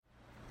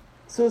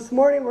So this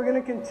morning we're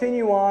going to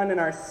continue on in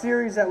our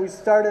series that we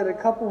started a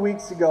couple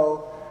weeks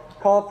ago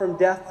called From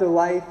Death to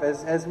Life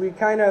as we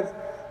kind of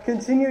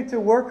continue to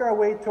work our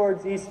way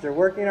towards Easter,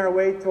 working our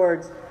way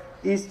towards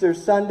Easter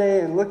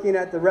Sunday and looking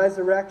at the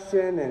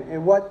resurrection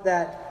and what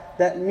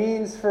that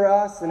means for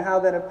us and how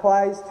that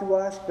applies to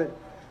us. But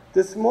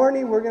this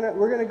morning we're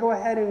gonna go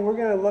ahead and we're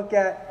going to look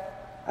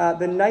at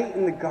the night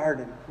in the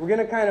garden. We're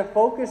going to kind of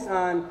focus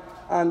on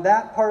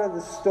that part of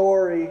the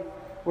story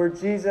where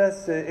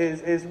Jesus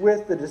is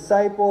with the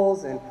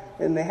disciples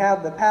and they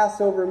have the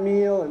Passover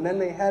meal and then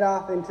they head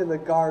off into the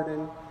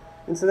garden.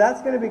 And so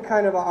that's going to be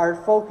kind of our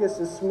focus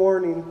this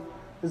morning,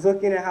 is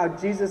looking at how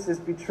Jesus is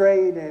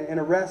betrayed and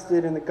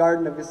arrested in the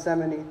Garden of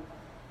Gethsemane.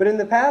 But in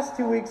the past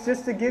 2 weeks,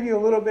 just to give you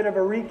a little bit of a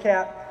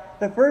recap,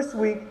 the first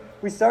week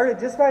we started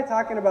just by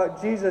talking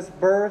about Jesus'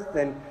 birth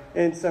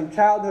and some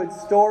childhood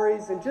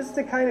stories, and just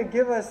to kind of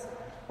give us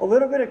a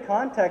little bit of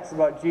context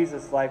about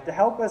Jesus' life, to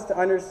help us to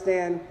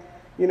understand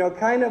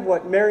kind of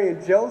what Mary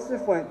and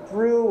Joseph went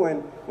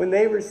through when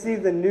they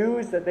received the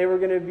news that they were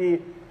going to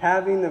be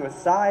having the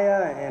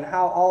Messiah, and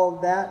how all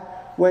of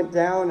that went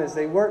down as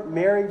they weren't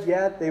married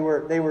yet. They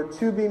were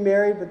to be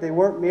married, but they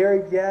weren't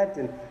married yet,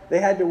 and they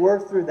had to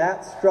work through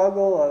that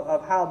struggle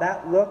of how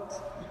that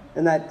looked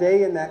in that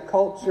day in that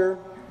culture.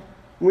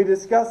 And we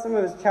discussed some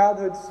of his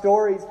childhood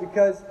stories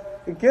because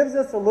it gives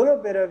us a little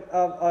bit of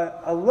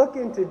a look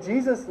into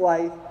Jesus'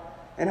 life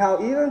and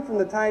how even from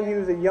the time he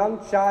was a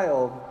young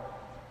child,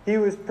 he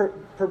was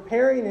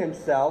preparing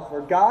himself,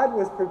 or God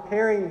was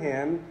preparing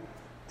him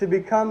to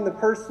become the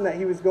person that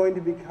he was going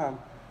to become.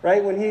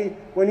 Right? When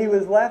he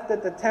was left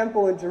at the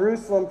temple in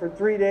Jerusalem for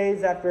 3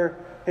 days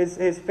after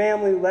his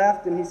family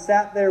left, and he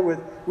sat there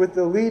with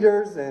the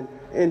leaders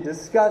and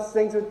discussed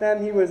things with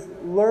them, he was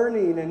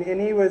learning and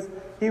he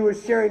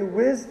was sharing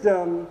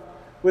wisdom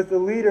with the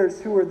leaders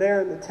who were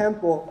there in the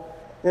temple.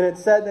 And it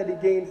said that he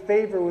gained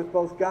favor with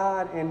both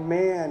God and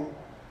man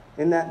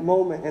in that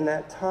moment, in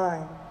that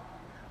time.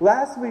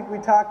 Last week we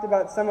talked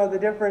about some of the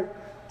different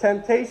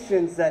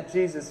temptations that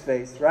Jesus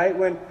faced, right?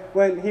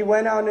 When he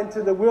went out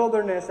into the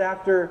wilderness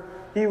after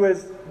he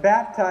was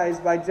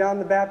baptized by John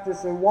the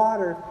Baptist in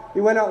water,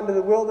 he went out into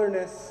the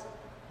wilderness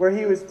where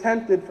he was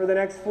tempted for the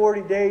next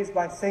 40 days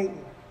by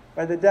Satan,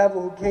 by the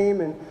devil who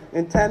came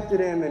and tempted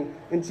him.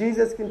 And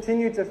Jesus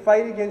continued to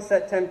fight against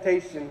that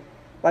temptation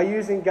by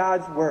using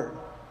God's word.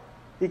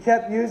 He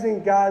kept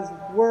using God's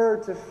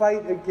word to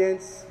fight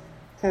against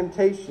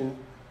temptation.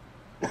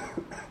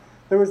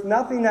 There was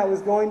nothing that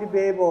was going to be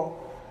able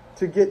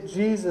to get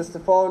Jesus to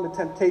fall into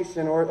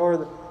temptation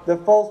or the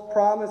false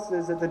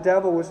promises that the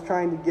devil was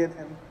trying to give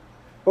him.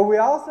 But we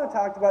also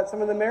talked about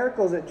some of the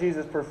miracles that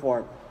Jesus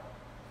performed.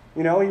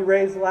 He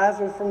raised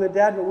Lazarus from the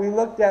dead, but we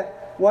looked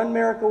at one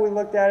miracle we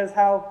looked at is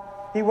how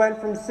he went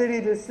from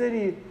city to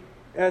city,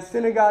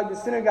 synagogue to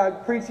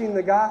synagogue, preaching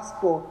the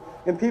gospel.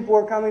 And people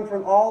were coming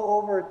from all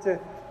over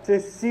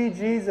to see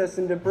Jesus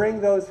and to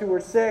bring those who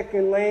were sick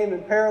and lame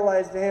and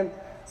paralyzed to him,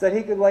 so that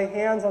he could lay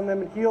hands on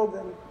them and heal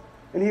them.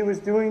 And he was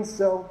doing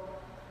so.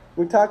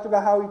 We talked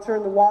about how he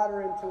turned the water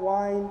into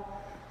wine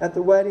at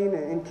the wedding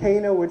in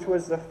Cana, which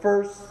was the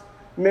first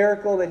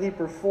miracle that he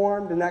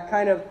performed. And that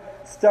kind of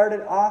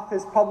started off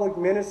his public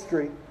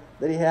ministry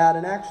that he had.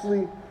 And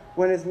actually,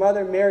 when his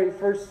mother Mary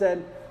first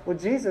said, "Well,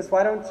 Jesus,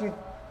 why don't you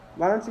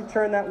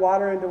turn that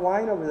water into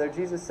wine over there?"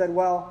 Jesus said,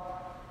 "Well,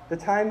 the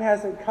time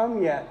hasn't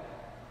come yet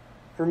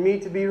for me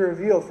to be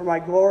revealed, for my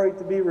glory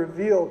to be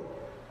revealed."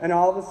 And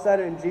all of a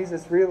sudden,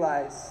 Jesus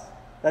realized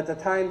that the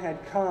time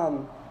had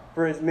come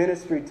for his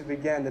ministry to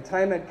begin. The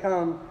time had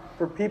come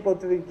for people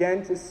to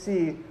begin to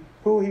see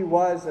who he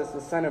was as the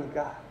Son of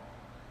God,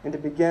 and to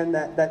begin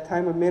that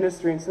time of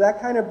ministry. And so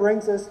that kind of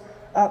brings us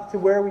up to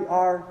where we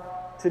are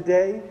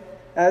today.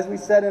 As we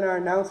said in our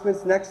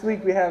announcements, next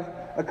week we have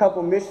a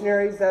couple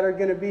missionaries that are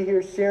going to be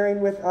here sharing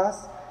with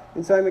us.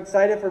 And so I'm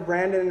excited for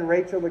Brandon and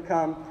Rachel to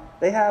come.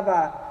 They have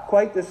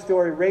quite the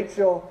story.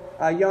 Rachel,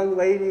 a young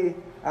lady,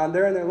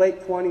 they're in their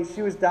late 20s.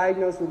 She was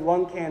diagnosed with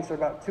lung cancer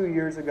about 2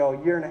 years ago,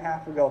 a year and a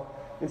half ago.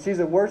 And she's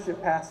a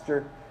worship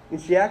pastor.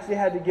 And she actually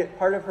had to get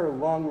part of her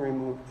lung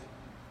removed.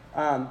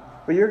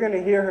 But you're going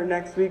to hear her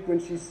next week when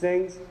she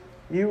sings.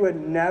 You would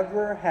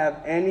never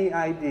have any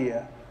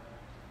idea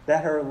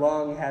that her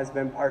lung has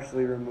been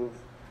partially removed,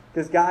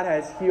 because God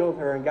has healed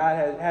her and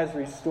God has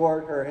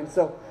restored her. And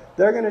so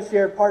they're going to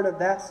share part of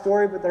that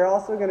story, but they're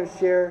also going to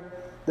share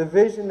the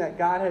vision that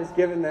God has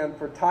given them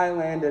for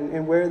Thailand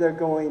and where they're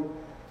going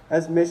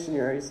as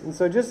missionaries. And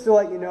so just to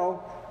let you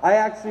know, I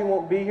actually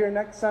won't be here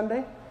next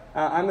Sunday.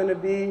 I'm going to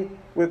be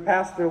with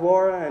Pastor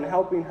Laura and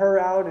helping her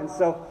out. And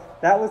so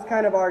that was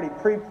kind of already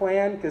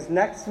pre-planned, because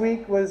next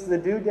week was the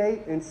due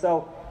date. And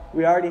so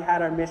we already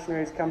had our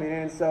missionaries coming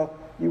in. So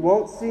you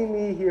won't see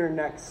me here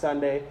next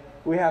Sunday.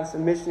 We have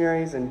some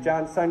missionaries, and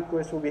John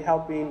Sundquist will be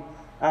helping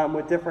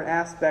with different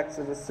aspects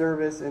of the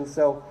service. And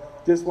so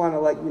just want to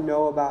let you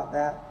know about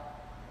that.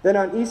 Then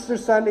on Easter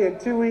Sunday in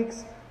 2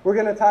 weeks, we're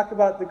going to talk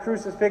about the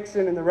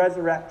crucifixion and the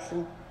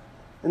resurrection.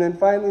 And then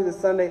finally, the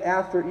Sunday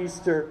after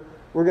Easter,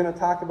 we're going to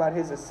talk about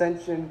his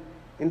ascension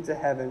into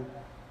heaven.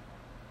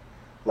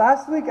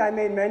 Last week I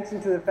made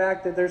mention to the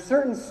fact that there's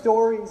certain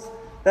stories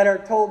that are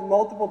told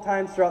multiple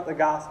times throughout the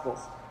Gospels,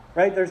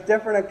 right? There's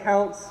different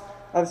accounts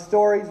of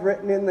stories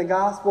written in the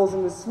Gospels,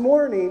 and this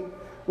morning,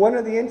 one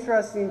of the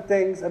interesting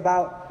things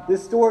about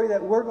this story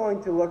that we're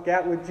going to look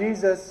at with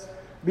Jesus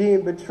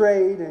being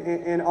betrayed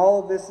and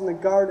all of this in the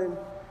garden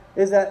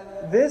is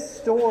that this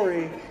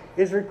story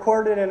is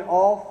recorded in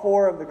all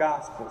four of the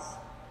Gospels.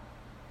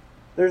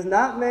 There's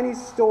not many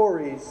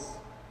stories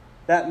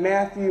that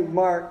Matthew,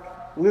 Mark,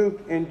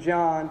 Luke, and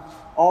John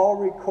all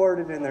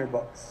recorded in their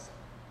books.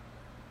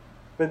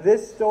 But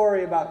this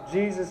story about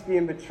Jesus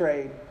being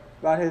betrayed,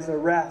 about his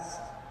arrest,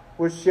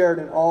 was shared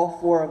in all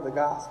four of the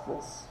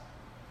Gospels.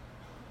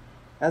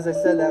 As I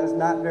said, that was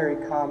not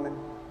very common.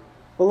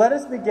 But let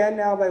us begin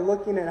now by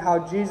looking at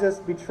how Jesus'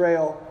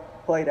 betrayal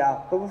played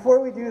out. But before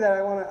we do that,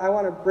 I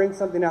want to bring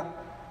something up.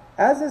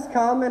 As is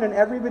common in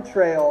every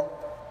betrayal,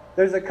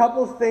 there's a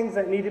couple of things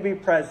that need to be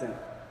present.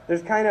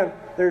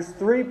 There's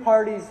three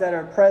parties that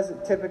are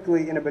present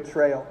typically in a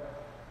betrayal.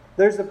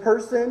 There's a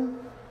person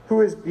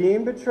who is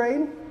being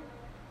betrayed,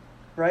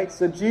 right?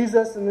 So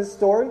Jesus in this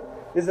story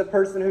is a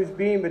person who's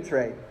being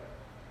betrayed.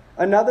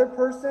 Another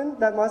person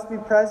that must be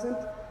present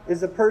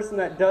is the person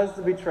that does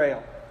the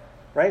betrayal,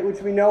 right?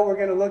 Which we know we're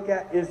going to look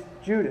at is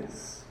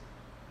Judas.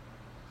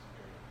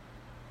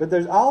 But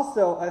there's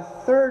also a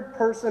third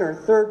person or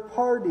third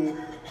party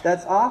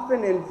that's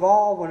often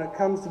involved when it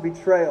comes to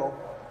betrayal.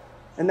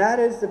 And that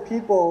is the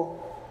people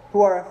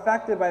who are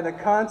affected by the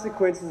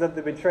consequences of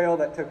the betrayal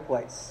that took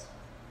place.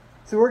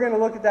 So we're going to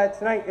look at that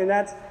tonight. And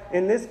that's,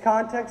 in this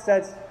context,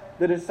 that's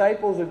the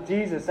disciples of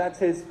Jesus. That's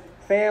his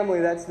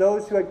family. That's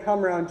those who had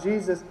come around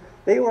Jesus.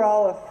 They were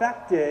all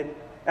affected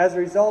as a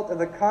result of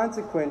the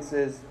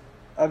consequences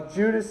of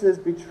Judas's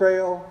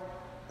betrayal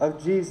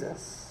of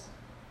Jesus.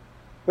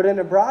 But in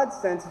a broad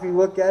sense, if you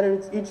look at it,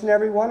 it's each and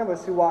every one of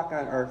us who walk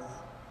on earth.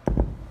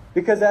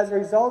 Because as a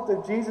result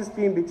of Jesus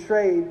being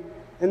betrayed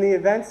and the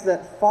events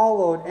that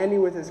followed,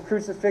 ending with his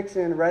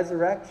crucifixion and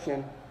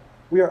resurrection,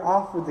 we are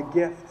offered the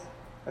gift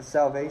of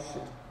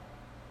salvation.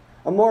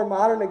 A more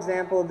modern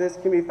example of this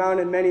can be found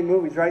in many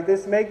movies, right?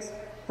 This makes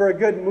for a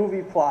good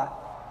movie plot.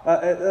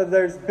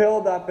 There's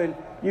build-up, and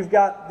you've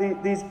got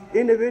these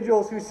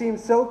individuals who seem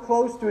so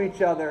close to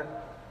each other,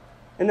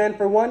 and then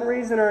for one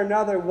reason or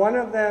another, one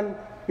of them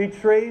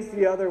betrays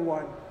the other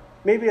one.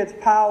 Maybe it's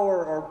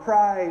power or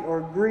pride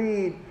or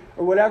greed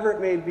or whatever it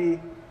may be,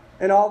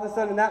 and all of a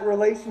sudden that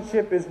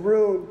relationship is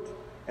ruined,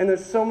 and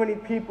there's so many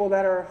people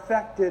that are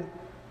affected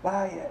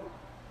by it.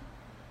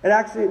 And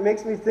actually, it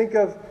makes me think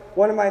of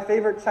one of my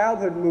favorite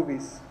childhood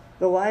movies,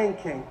 The Lion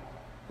King,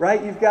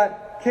 right? You've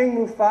got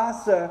King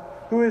Mufasa,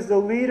 who is the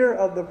leader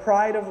of the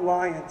pride of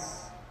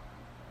lions.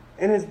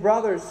 And his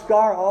brother,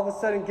 Scar, all of a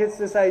sudden gets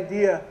this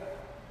idea,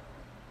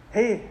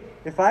 hey,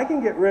 if I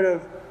can get rid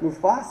of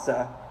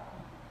Mufasa,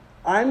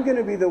 I'm going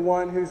to be the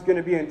one who's going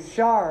to be in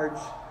charge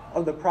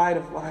of the pride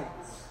of lions.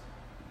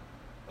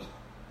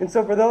 And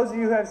so for those of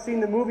you who have seen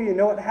the movie, you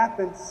know what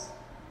happens.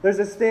 There's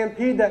a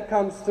stampede that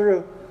comes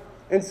through,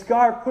 and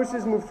Scar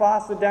pushes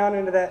Mufasa down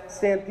into that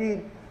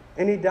stampede,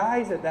 and he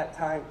dies at that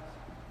time.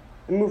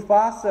 And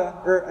Scar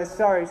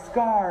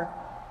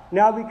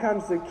now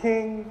becomes the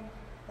king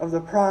of the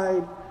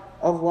pride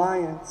of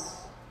lions.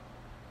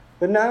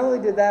 But not only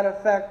did that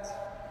affect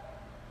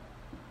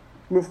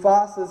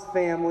Mufasa's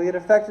family, it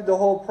affected the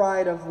whole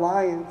pride of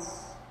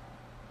lions.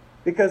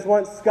 Because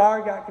once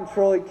Scar got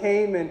control, he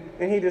came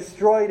and he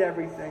destroyed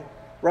everything,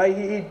 right?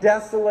 He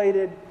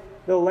desolated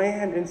the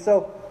land. And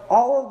so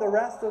all of the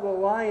rest of the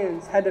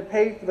lions had to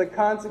pay for the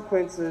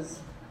consequences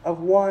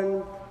of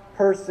one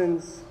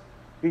person's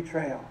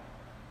betrayal.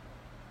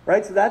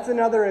 Right? So that's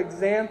another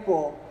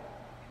example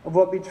of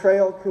what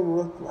betrayal can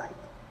look like.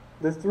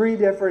 The three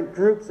different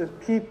groups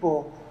of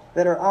people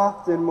that are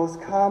often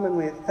most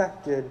commonly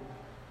affected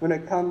when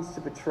it comes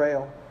to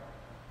betrayal.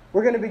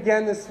 We're going to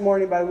begin this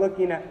morning by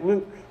looking at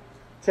Luke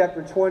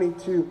chapter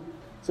 22.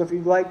 So if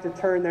you'd like to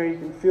turn there, you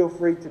can feel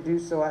free to do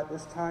so at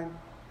this time.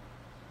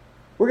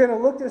 We're going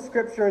to look to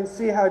Scripture and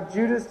see how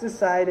Judas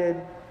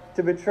decided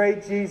to betray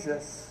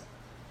Jesus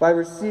by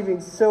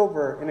receiving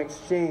silver in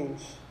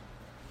exchange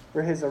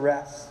for his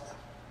arrest.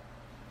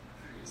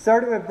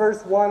 Starting with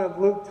verse 1 of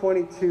Luke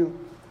 22,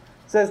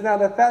 it says, "Now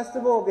the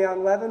festival of the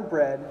unleavened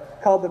bread,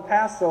 called the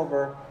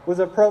Passover, was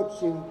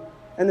approaching,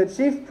 and the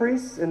chief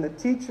priests and the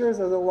teachers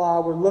of the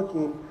law were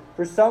looking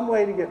for some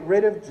way to get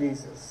rid of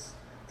Jesus,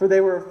 for they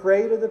were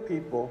afraid of the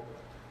people.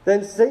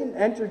 Then Satan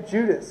entered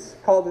Judas,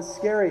 called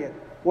Iscariot,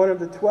 one of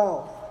the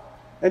 12.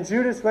 And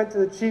Judas went to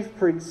the chief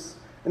priests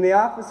and the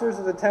officers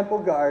of the temple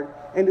guard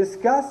and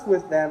discussed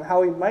with them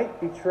how he might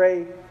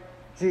betray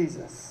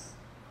Jesus.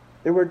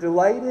 They were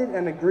delighted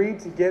and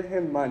agreed to give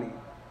him money.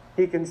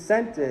 He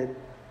consented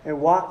and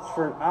watched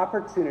for an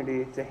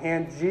opportunity to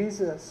hand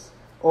Jesus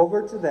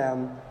over to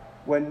them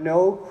when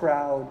no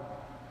crowd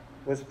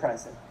was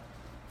present."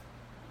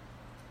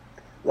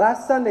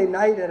 Last Sunday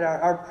night at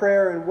our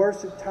prayer and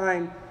worship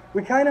time,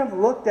 we kind of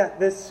looked at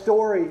this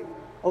story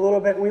a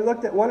little bit. We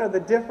looked at one of the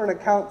different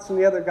accounts from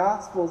the other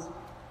Gospels.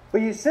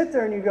 But you sit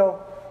there and you go,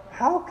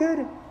 how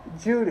could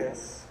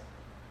Judas,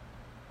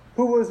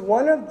 who was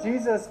one of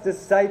Jesus'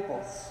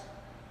 disciples,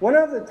 one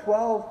of the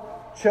 12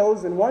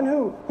 chosen, one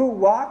who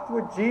walked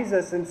with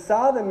Jesus and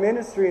saw the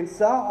ministry and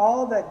saw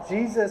all that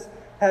Jesus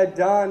had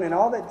done and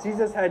all that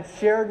Jesus had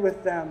shared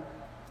with them,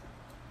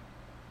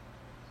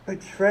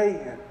 betray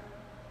him?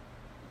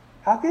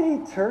 How could he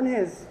turn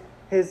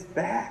his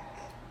back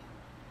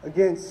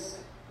against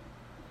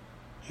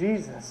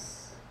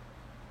Jesus,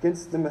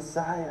 against the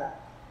Messiah?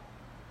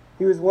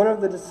 He was one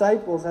of the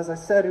disciples, as I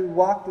said, who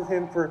walked with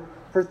him for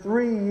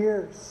 3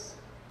 years.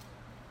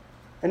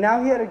 And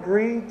now he had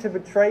agreed to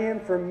betray him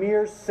for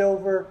mere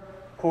silver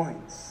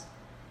coins.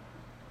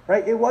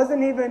 Right? It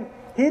wasn't even,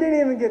 he didn't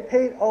even get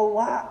paid a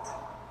lot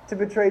to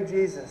betray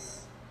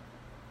Jesus.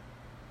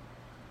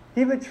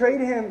 He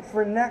betrayed him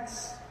for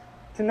next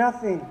to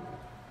nothing.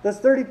 Those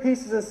 30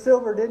 pieces of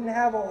silver didn't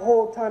have a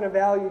whole ton of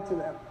value to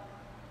them.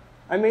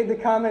 I made the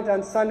comment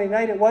on Sunday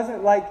night, it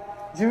wasn't like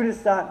Judas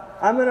thought,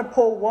 I'm going to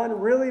pull one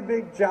really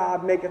big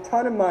job, make a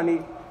ton of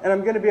money, and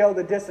I'm going to be able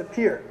to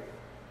disappear.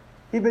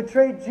 He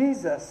betrayed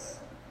Jesus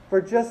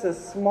for just a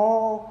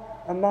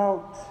small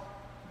amount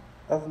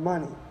of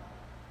money.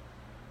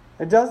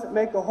 It doesn't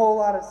make a whole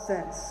lot of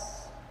sense.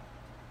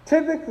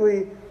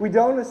 Typically, we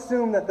don't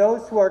assume that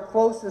those who are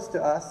closest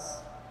to us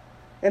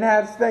and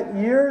have spent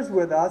years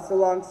with us,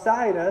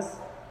 alongside us,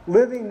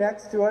 living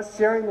next to us,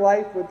 sharing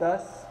life with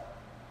us,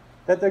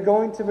 that they're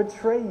going to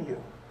betray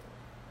you.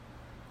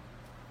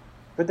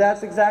 But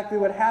that's exactly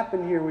what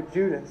happened here with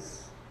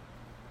Judas.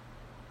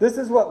 This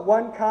is what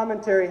one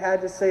commentary had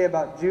to say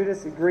about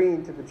Judas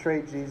agreeing to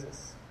betray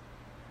Jesus.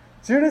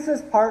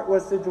 Judas's part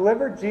was to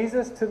deliver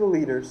Jesus to the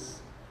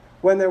leaders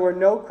when there were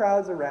no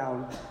crowds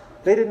around.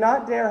 They did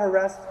not dare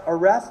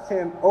arrest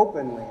him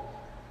openly,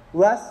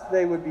 lest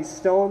they would be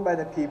stoned by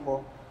the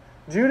people.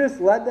 Judas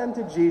led them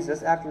to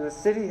Jesus after the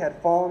city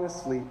had fallen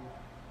asleep.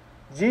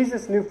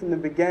 Jesus knew from the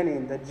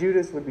beginning that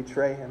Judas would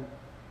betray him.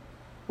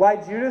 Why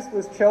Judas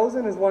was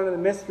chosen is one of the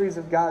mysteries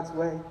of God's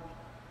way.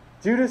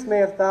 Judas may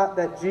have thought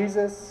that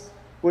Jesus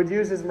would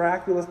use his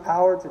miraculous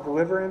power to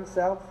deliver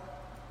himself,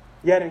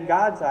 yet in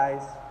God's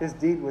eyes, his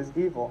deed was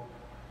evil.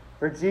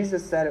 For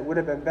Jesus said it would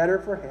have been better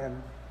for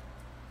him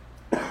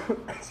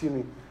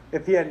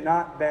if he had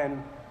not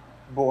been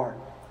born.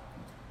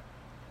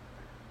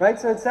 Right?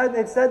 So it said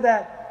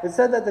that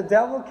the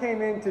devil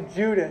came into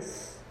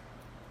Judas,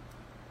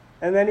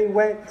 and then he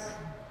went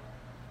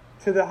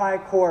to the high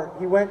court.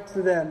 He went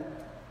to them.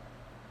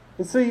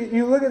 And so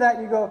you look at that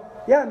and you go,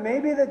 yeah,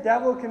 maybe the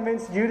devil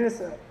convinced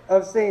Judas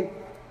of saying,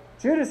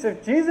 Judas,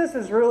 if Jesus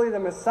is really the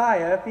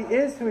Messiah, if he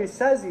is who he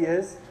says he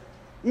is,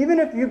 even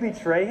if you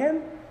betray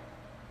him,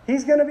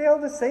 he's going to be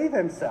able to save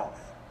himself.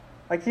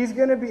 Like, he's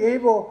going to be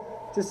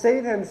able to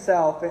save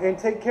himself and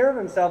take care of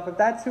himself if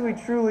that's who he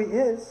truly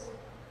is.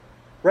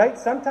 Right?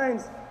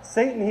 Sometimes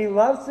Satan, he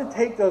loves to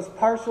take those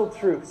partial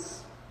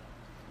truths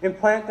and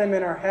plant them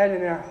in our head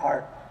and in our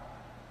heart.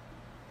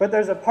 But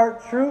there's a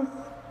part truth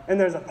and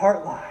there's a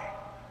part lie.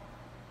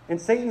 And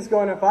Satan's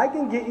going, if I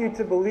can get you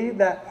to believe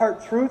that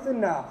part truth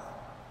enough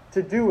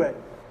to do it,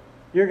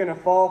 you're going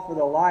to fall for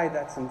the lie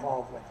that's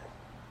involved with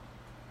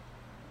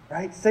it.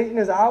 Right? Satan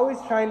is always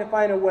trying to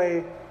find a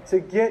way to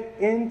get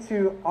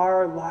into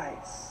our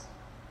lives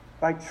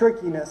by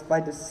tricking us, by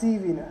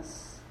deceiving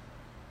us.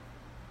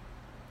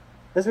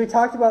 As we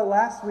talked about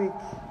last week,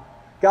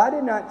 God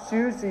did not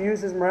choose to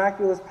use his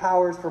miraculous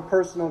powers for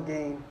personal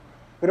gain,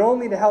 but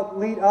only to help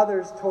lead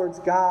others towards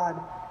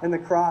God and the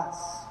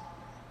cross.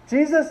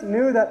 Jesus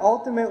knew that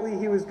ultimately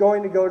he was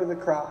going to go to the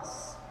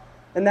cross,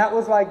 and that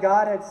was why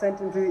God had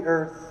sent him to the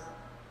earth,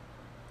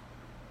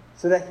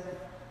 so that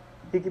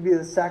he could be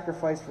the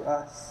sacrifice for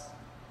us.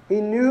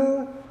 He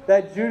knew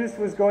that Judas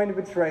was going to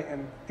betray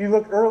him. If you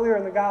look earlier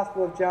in the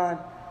Gospel of John,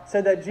 it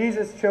said that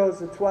Jesus chose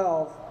the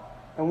 12,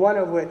 and one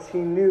of which he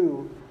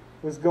knew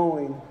was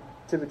going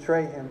to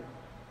betray him.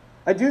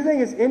 I do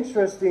think it's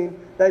interesting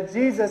that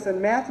Jesus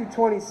in Matthew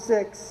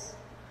 26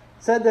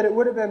 said that it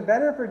would have been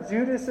better for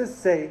Judas'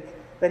 sake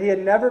that he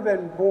had never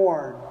been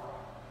born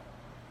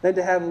than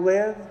to have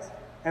lived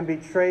and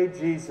betrayed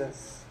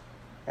Jesus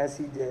as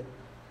he did.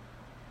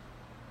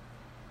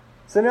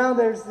 So now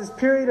there's this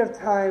period of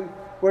time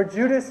where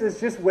Judas is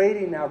just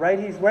waiting now, right?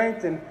 He's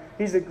went and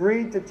he's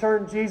agreed to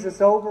turn Jesus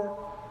over,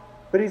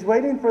 but he's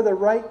waiting for the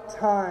right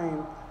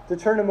time to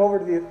turn him over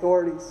to the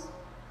authorities.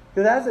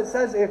 Because as it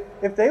says,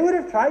 if they would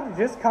have tried to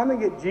just come and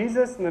get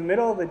Jesus in the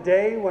middle of the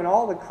day when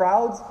all the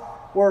crowds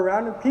were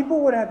around him, people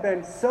would have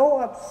been so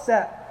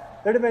upset.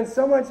 There'd have been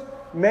so much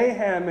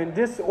mayhem and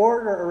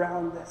disorder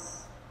around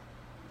this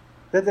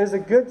that there's a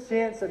good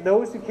chance that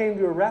those who came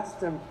to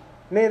arrest him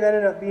may have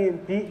ended up being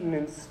beaten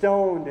and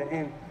stoned,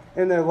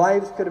 and their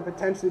lives could have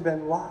potentially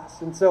been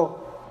lost. And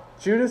so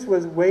Judas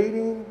was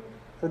waiting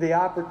for the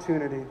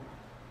opportunity.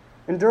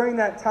 And during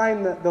that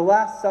time, the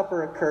Last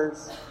Supper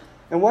occurs.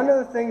 And one of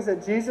the things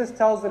that Jesus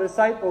tells the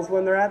disciples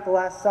when they're at the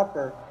Last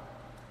Supper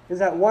is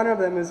that one of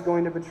them is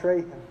going to betray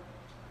him.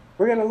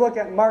 We're going to look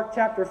at Mark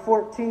chapter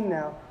 14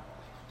 now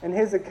and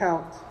his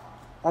account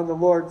of the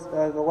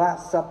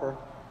Last Supper.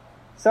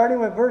 Starting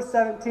with verse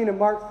 17 of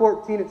Mark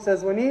 14, it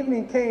says, "When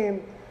evening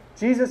came,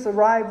 Jesus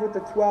arrived with the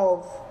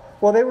 12.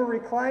 While they were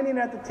reclining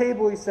at the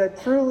table, he said,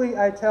 'Truly,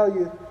 I tell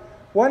you,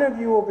 one of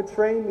you will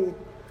betray me,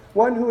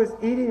 one who is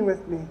eating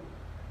with me.'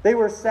 They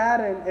were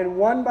saddened, and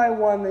one by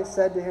one they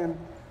said to him,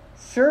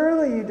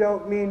 'Surely you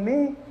don't mean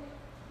me?'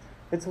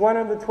 'It's one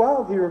of the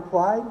 12, he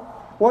replied,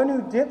 'one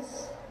who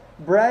dips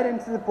bread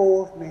into the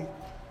bowl with me.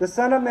 The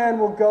Son of Man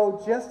will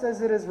go just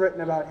as it is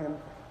written about him.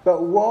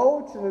 But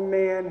woe to the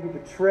man who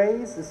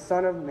betrays the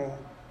Son of Man.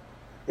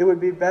 It would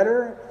be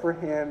better for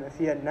him if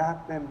he had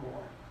not been born.'"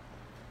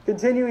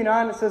 Continuing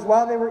on, it says,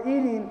 "While they were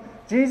eating,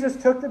 Jesus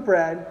took the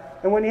bread,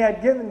 and when he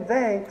had given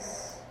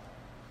thanks,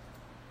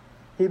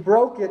 he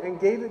broke it and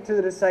gave it to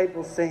the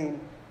disciples,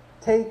 saying,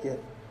 'Take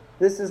it,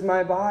 this is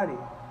my body.'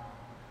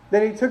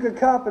 Then he took a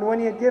cup, and when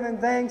he had given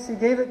thanks, he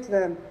gave it to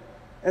them,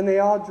 and they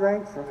all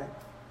drank from it.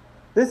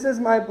 'This is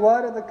my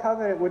blood of the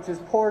covenant, which is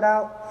poured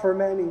out for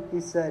many,'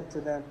 he said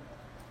to them.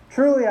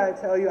 'Truly I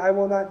tell you, I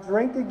will not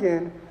drink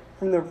again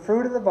from the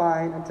fruit of the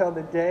vine until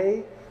the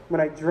day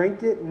when I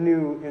drink it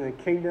new in the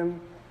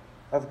kingdom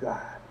of God.'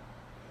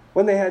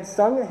 When they had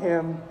sung a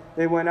hymn,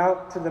 they went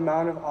out to the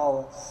Mount of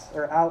Olives,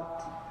 or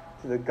out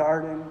to the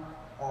Garden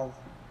of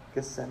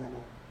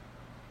Gethsemane."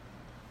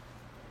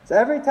 So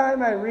every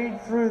time I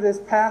read through this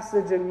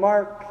passage in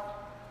Mark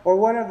or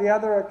one of the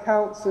other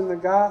accounts in the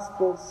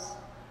Gospels,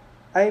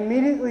 I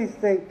immediately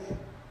think,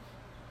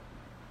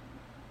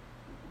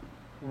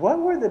 what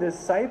were the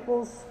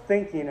disciples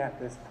thinking at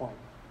this point?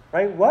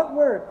 Right?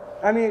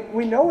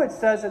 We know it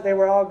says that they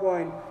were all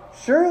going,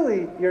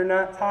 "Surely you're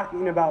not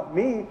talking about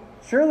me.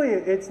 Surely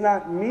it's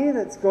not me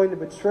that's going to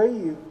betray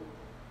you."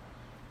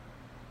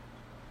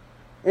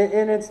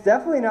 And it's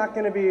definitely not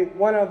going to be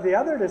one of the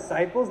other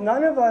disciples.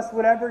 None of us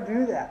would ever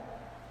do that.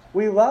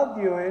 We loved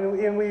you,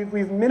 and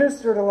we've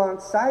ministered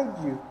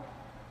alongside you.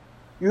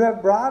 You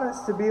have brought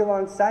us to be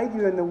alongside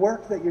you in the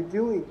work that you're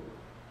doing.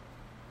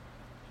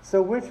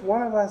 So which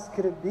one of us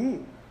could it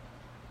be?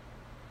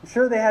 I'm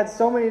sure they had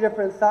so many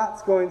different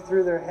thoughts going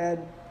through their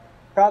head.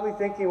 Probably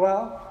thinking,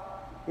 well,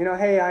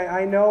 hey,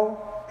 I know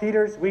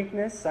Peter's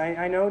weakness.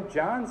 I know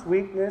John's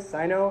weakness.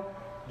 I know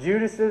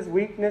Judas's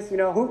weakness.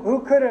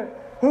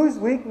 Whose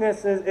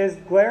weakness is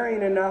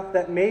glaring enough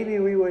that maybe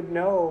we would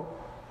know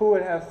who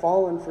would have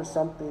fallen for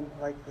something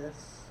like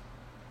this?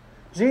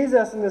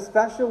 Jesus, in the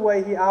special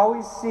way he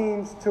always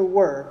seems to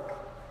work,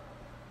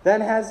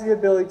 then has the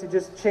ability to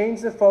just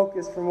change the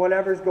focus from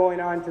whatever's going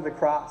on to the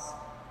cross.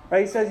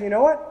 Right? He says, "You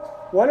know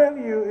what? One of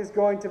you is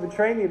going to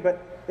betray me, but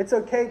it's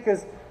okay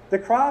because the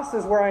cross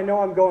is where I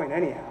know I'm going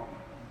anyhow.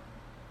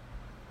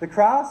 The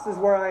cross is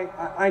where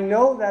I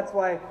know that's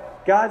why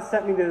God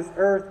sent me to this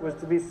earth, was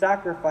to be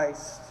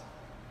sacrificed,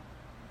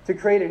 to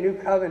create a new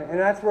covenant." And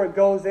that's where it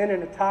goes in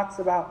and it talks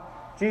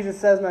about, Jesus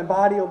says, "My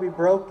body will be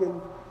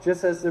broken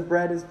just as the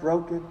bread is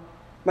broken.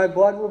 My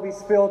blood will be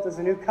spilled as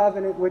a new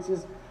covenant, which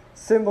is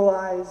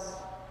symbolized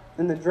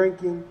in the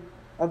drinking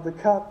of the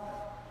cup."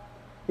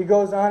 He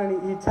goes on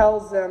and he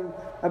tells them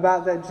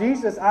about that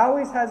Jesus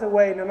always has a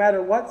way, no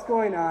matter what's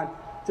going on,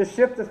 to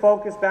shift the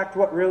focus back to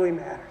what really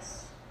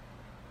matters,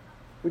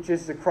 which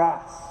is the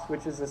cross,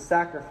 which is the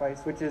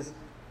sacrifice, which is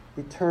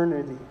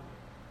eternity.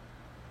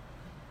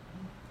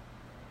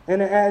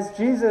 And as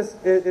Jesus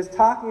is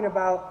talking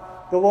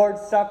about the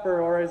Lord's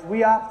Supper, or as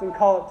we often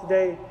call it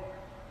today,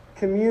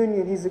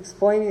 communion, he's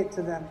explaining it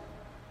to them.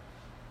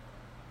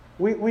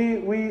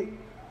 We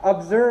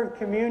observe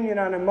communion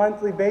on a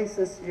monthly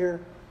basis here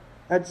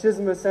at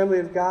Chisholm Assembly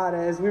of God,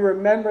 as we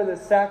remember the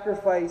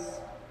sacrifice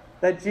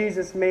that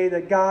Jesus made,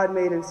 that God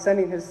made in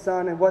sending his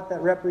Son, and what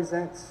that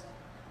represents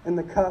in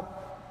the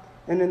cup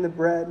and in the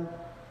bread.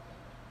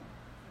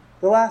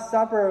 The Last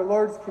Supper, or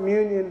Lord's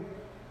Communion,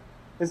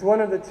 is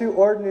one of the two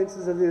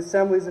ordinances of the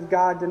Assemblies of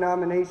God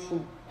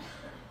denomination,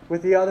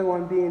 with the other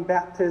one being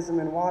baptism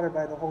in water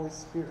by the Holy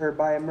Spirit, or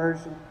by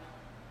immersion.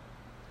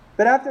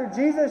 But after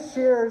Jesus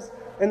shares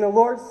in the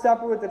Lord's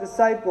Supper with the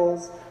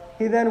disciples,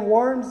 he then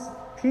warns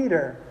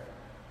Peter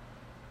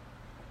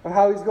of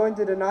how he's going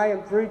to deny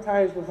him 3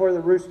 times before the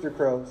rooster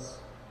crows,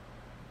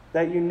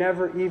 that you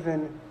never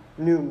even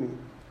knew me.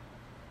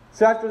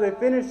 So after they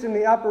finished in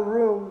the upper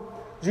room,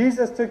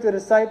 Jesus took the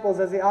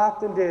disciples, as he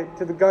often did,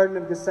 to the Garden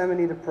of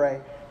Gethsemane to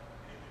pray.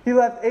 He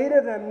left 8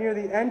 of them near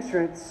the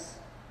entrance,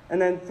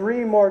 and then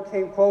 3 more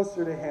came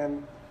closer to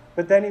him,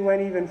 but then he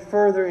went even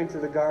further into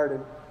the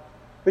garden.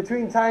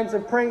 Between times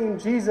of praying,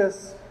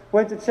 Jesus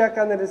went to check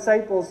on the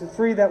disciples, the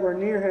 3 that were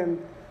near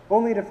him,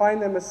 only to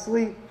find them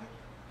asleep,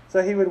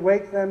 so he would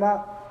wake them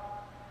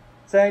up.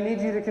 Say, "I need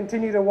you to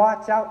continue to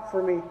watch out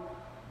for me.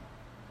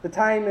 The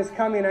time is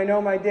coming. I know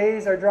my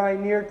days are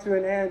drawing near to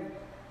an end.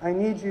 I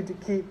need you to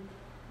keep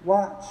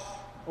watch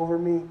over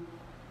me."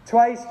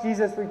 Twice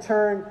Jesus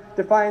returned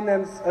to find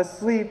them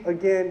asleep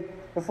again,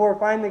 before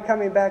finally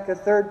coming back a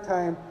 3rd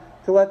time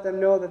to let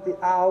them know that the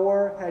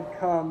hour had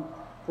come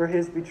for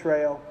his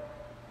betrayal.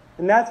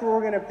 And that's where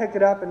we're going to pick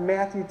it up in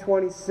Matthew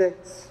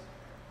 26,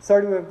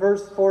 starting with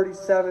verse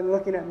 47,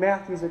 looking at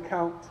Matthew's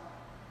account.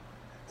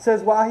 It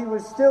says, "While he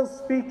was still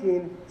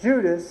speaking,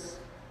 Judas,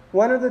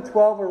 one of the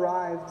 12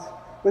 arrived.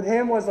 With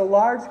him was a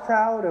large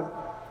crowd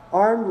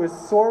armed with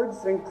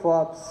swords and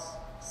clubs,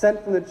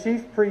 sent from the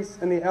chief priests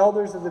and the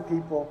elders of the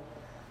people.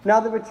 Now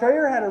the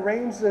betrayer had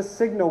arranged a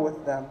signal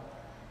with them.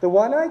 "The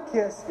one I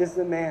kiss is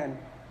the man.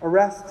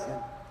 Arrest him."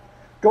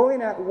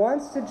 Going at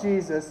once to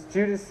Jesus,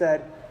 Judas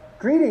said,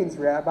 "Greetings,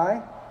 Rabbi,"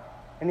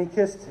 and he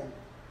kissed him.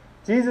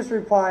 Jesus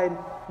replied,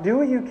 "Do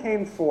what you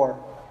came for,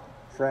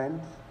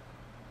 friend."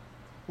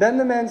 Then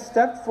the men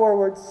stepped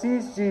forward,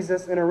 seized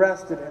Jesus, and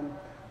arrested him.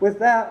 With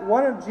that,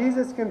 one of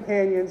Jesus'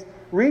 companions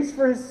reached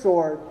for his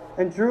sword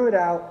and drew it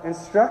out and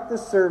struck the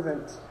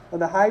servant of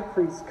the high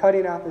priest,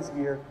 cutting off his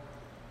ear.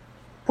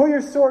 "Put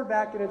your sword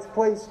back in its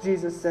place,"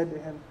 Jesus said to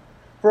him.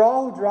 "For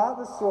all who draw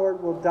the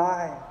sword will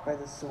die by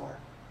the sword.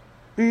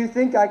 Do you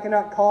think I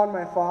cannot call on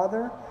my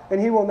Father, and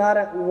he will not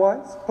at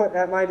once put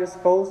at my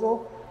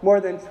disposal more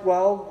than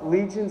 12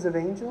 legions of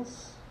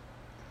angels?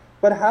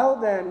 But how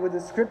then would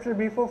the scripture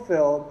be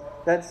fulfilled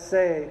that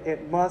say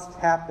it must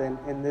happen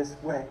in this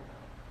way?"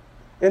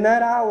 In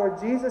that hour,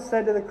 Jesus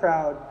said to the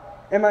crowd,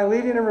 "Am I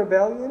leading a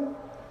rebellion,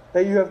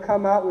 that you have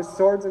come out with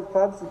swords and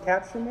clubs to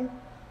capture me?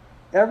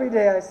 Every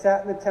day I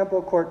sat in the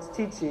temple courts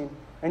teaching,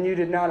 and you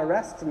did not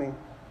arrest me.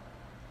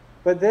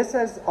 But this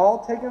has all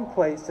taken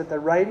place that the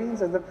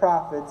writings of the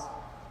prophets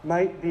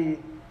might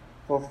be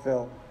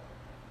fulfilled."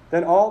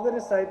 Then all the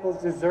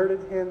disciples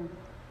deserted him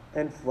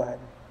and fled.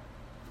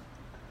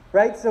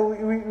 Right? So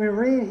we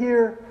read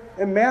here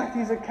in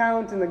Matthew's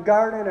account in the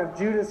garden of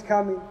Judas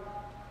coming.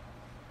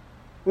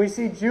 We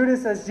see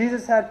Judas, as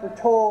Jesus had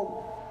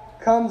foretold,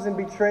 comes and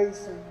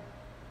betrays him,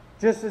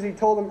 just as he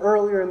told him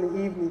earlier in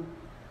the evening.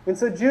 And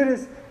so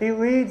Judas, he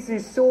leads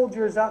these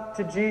soldiers up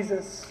to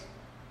Jesus.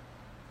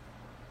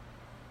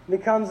 And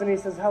he comes and he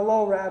says,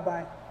 "Hello, Rabbi."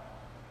 And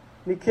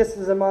he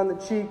kisses him on the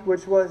cheek,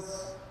 which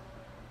was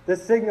the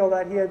signal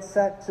that he had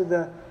set to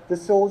the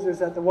soldiers,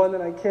 that the one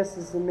that I kiss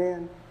is the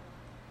man.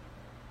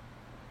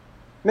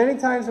 Many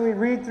times when we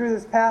read through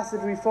this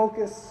passage, we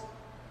focus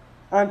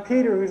on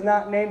Peter, who's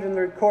not named in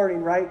the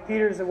recording, right?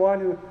 Peter's the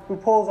one who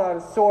pulls out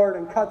a sword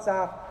and cuts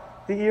off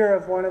the ear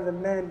of one of the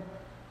men.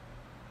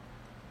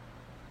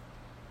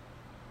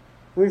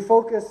 We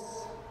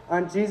focus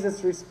on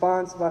Jesus'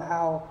 response about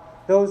how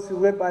those who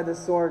live by the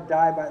sword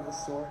die by the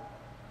sword.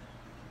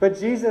 But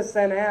Jesus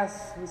then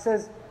asks, he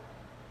says,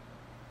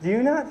 "Do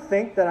you not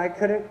think that I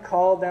couldn't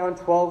call down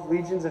 12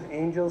 legions of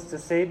angels to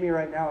save me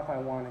right now if I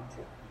wanted to?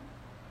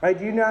 Right?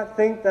 Do you not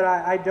think that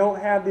I don't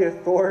have the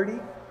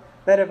authority,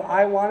 that if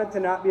I wanted to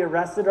not be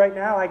arrested right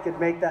now, I could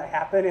make that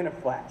happen in a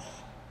flash?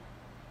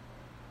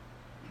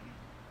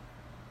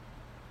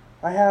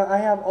 I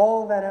have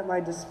all of that at my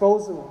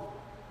disposal."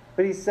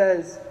 But he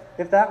says,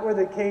 if that were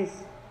the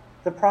case,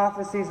 the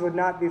prophecies would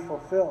not be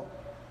fulfilled.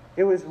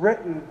 It was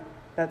written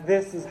that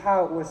this is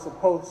how it was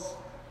supposed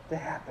to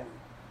happen.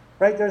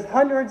 Right? There's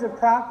hundreds of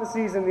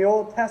prophecies in the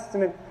Old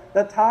Testament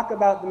that talk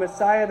about the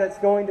Messiah that's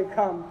going to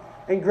come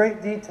in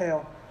great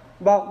detail,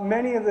 about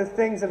many of the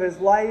things of his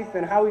life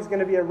and how he's going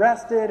to be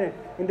arrested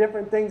and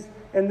different things.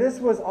 And this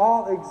was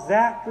all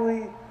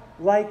exactly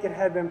like it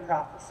had been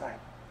prophesied.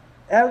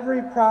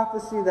 Every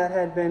prophecy that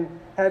had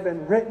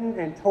been written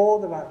and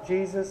told about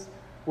Jesus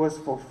was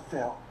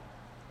fulfilled.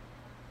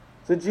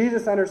 So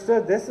Jesus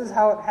understood this is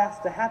how it has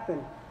to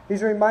happen.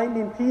 He's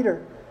reminding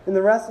Peter and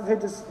the rest of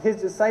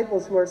his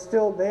disciples who are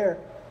still there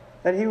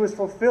that he was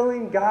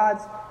fulfilling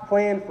God's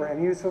plan for him.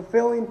 He was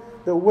fulfilling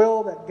the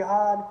will that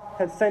God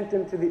had sent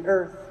him to the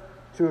earth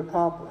to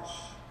accomplish.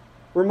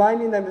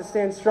 Reminding them to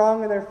stand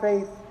strong in their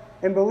faith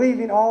and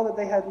believing all that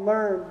they had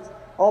learned,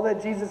 all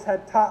that Jesus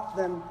had taught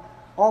them,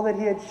 all that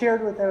he had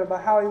shared with them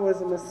about how he was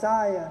the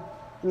Messiah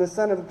and the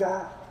Son of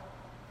God.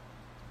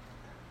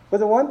 But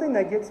the one thing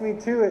that gets me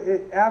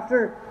too,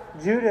 after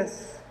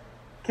Judas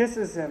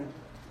kisses him,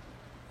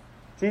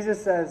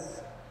 Jesus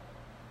says,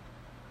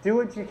 "Do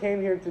what you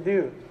came here to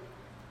do,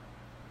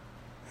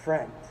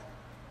 friend."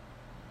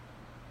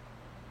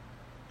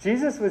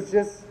 Jesus was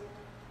just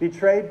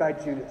betrayed by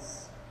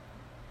Judas,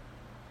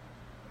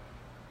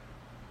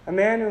 a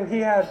man who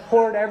he had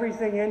poured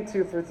everything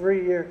into for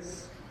 3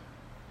 years.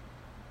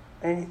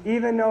 And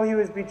even though he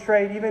was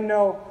betrayed, even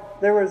though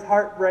there was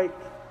heartbreak,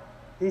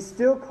 he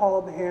still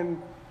called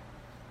him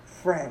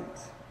friend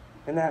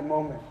in that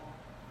moment.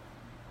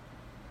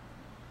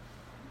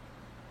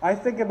 I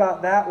think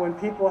about that when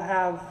people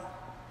have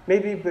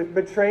maybe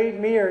betrayed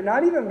me, or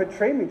not even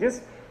betrayed me,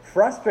 just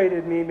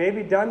frustrated me,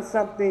 maybe done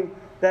something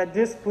that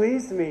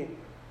displeased me.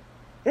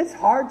 It's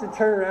hard to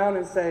turn around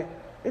and say,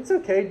 "It's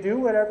okay, do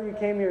whatever you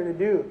came here to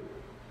do,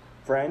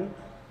 friend.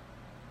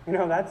 You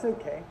know, that's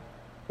okay."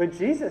 But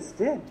Jesus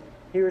did.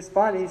 He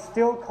responded. He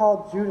still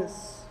called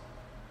Judas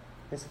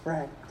his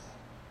friend.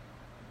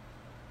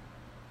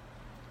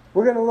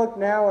 We're going to look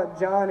now at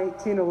John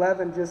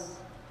 18:11, just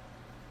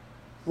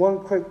one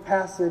quick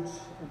passage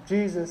of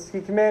Jesus.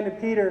 He commanded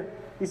Peter,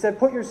 he said,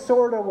 "Put your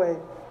sword away.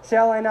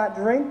 Shall I not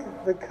drink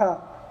the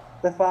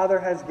cup the Father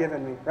has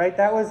given me?" Right?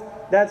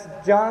 That's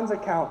John's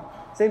account.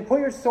 Saying, put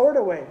your sword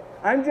away.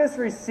 I'm just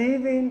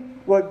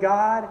receiving what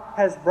God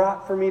has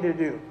brought for me to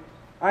do.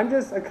 I'm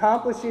just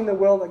accomplishing the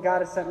will that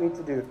God has sent me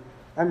to do.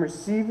 I'm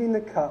receiving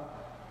the cup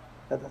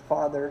that the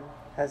Father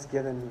has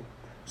given me.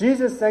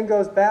 Jesus then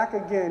goes back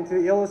again to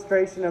the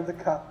illustration of the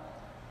cup.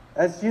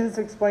 As Jesus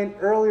explained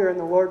earlier in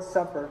the Lord's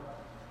Supper,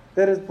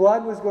 that his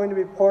blood was going to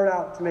be poured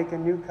out to make a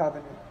new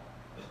covenant.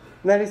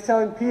 And that he's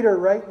telling Peter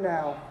right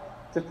now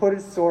to put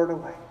his sword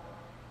away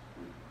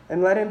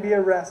and let him be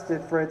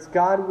arrested, for it's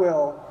God's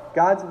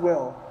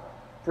will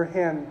for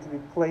him to be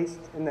placed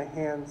in the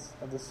hands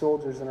of the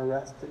soldiers and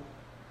arrested.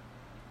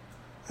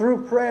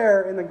 Through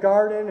prayer in the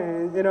garden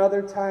and in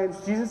other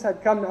times, Jesus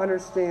had come to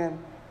understand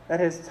that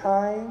his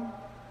time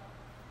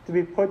to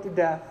be put to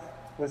death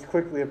was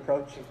quickly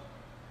approaching,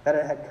 that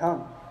it had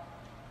come.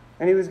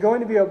 And he was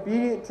going to be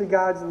obedient to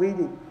God's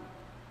leading.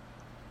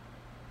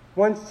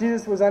 Once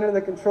Jesus was under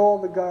the control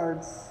of the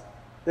guards,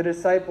 the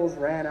disciples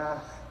ran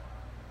off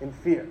in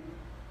fear.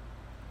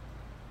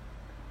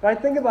 But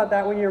I think about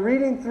that when you're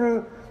reading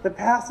through the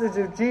passage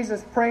of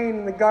Jesus praying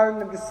in the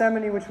Garden of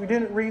Gethsemane, which we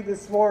didn't read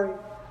this morning.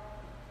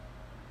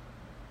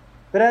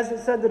 But as it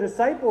said, the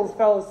disciples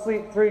fell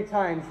asleep 3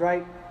 times,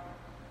 right?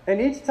 And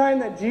each time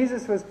that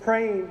Jesus was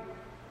praying,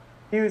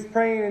 he was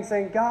praying and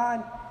saying,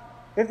 God,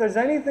 if there's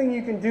anything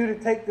you can do to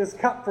take this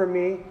cup from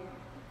me,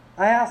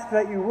 I ask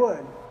that you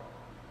would.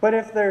 But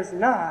if there's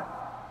not,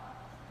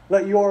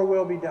 let your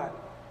will be done.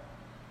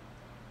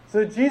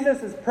 So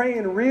Jesus is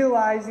praying,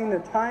 realizing the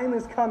time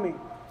is coming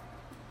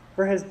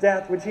for his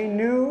death, which he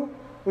knew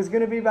was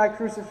going to be by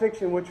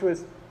crucifixion, which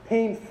was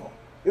painful.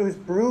 It was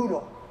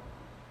brutal.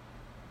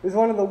 It was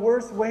one of the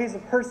worst ways a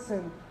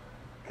person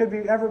could be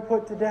ever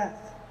put to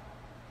death.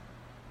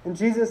 And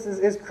Jesus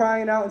is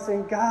crying out and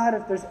saying, God,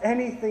 if there's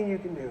anything you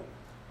can do,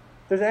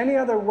 if there's any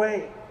other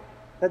way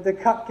that the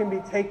cup can be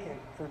taken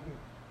from you,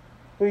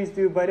 please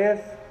do. But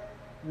if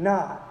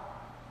not,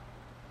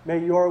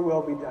 may your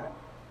will be done.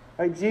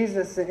 Right?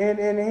 Jesus,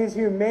 in his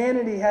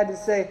humanity, had to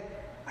say,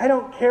 I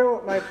don't care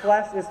what my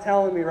flesh is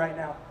telling me right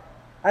now.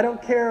 I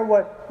don't care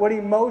what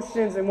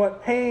emotions and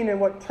what pain and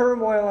what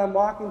turmoil I'm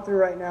walking through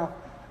right now.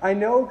 I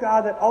know,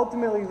 God, that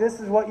ultimately this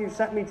is what you've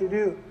sent me to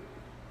do.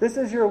 This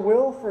is your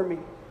will for me.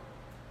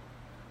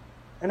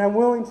 And I'm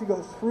willing to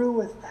go through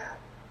with that.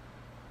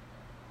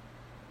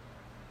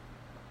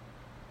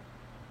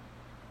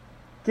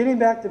 Getting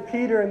back to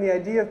Peter and the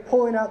idea of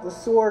pulling out the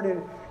sword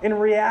and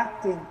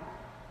reacting,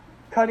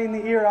 cutting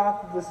the ear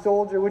off of the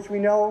soldier, which we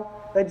know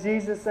that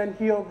Jesus then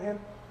healed him.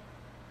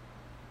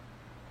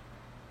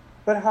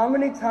 But how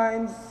many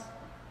times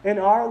in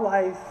our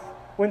life,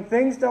 when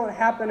things don't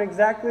happen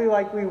exactly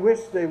like we wish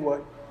they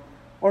would,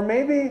 or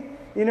maybe,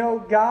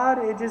 God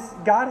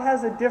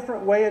has a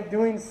different way of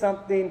doing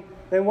something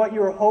than what you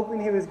were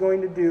hoping he was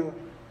going to do,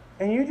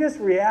 and you just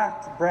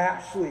react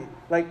brashly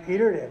like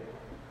Peter did.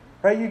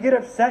 Right? You get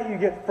upset, you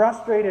get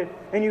frustrated,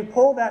 and you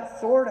pull that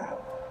sword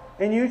out,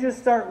 and you just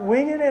start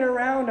winging it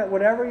around at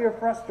whatever you're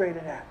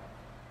frustrated at.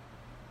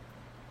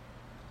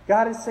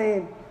 God is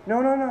saying,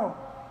 no.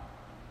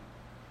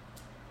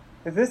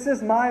 If this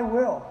is my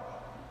will,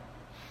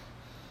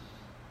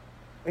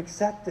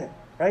 accept it.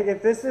 Right?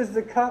 If this is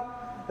the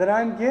cup that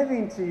I'm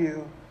giving to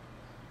you,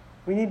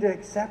 we need to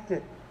accept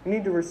it. We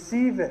need to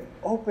receive it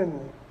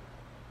openly,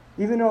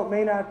 even though it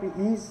may not be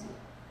easy.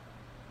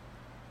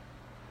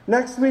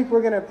 Next week,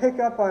 we're going to pick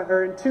up on,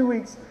 or in 2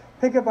 weeks,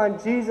 pick up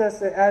on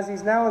Jesus as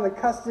he's now in the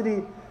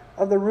custody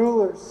of the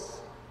rulers.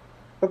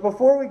 But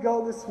before we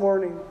go this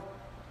morning,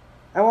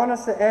 I want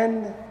us to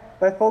end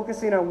by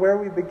focusing on where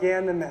we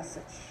began the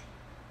message.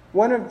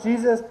 One of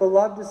Jesus'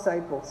 beloved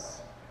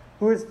disciples,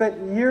 who had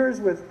spent years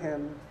with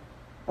him,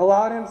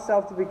 allowed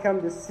himself to become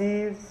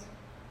deceived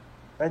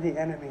by the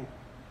enemy.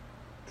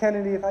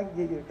 Kennedy, if I could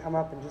get you to come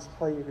up and just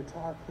play your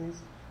guitar, please.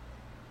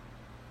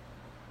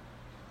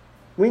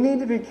 We need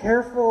to be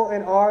careful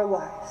in our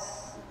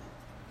lives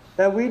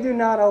that we do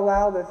not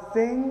allow the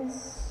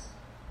things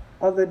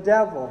of the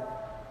devil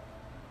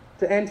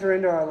to enter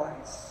into our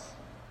lives.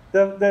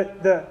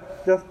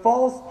 The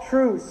false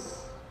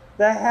truths,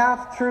 the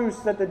half-truths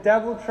that the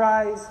devil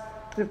tries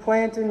to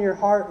plant in your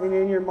heart and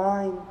in your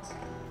mind.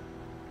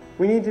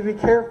 We need to be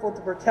careful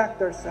to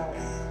protect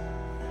ourselves.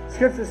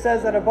 Scripture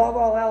says that above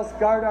all else,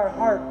 guard our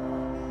heart,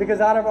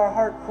 because out of our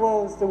heart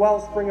flows the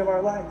wellspring of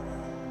our life.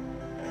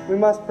 We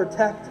must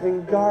protect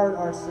and guard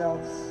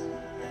ourselves.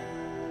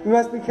 We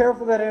must be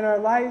careful that in our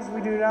lives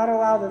we do not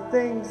allow the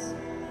things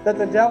that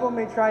the devil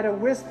may try to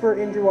whisper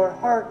into our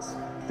hearts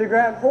to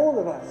grab hold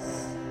of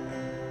us.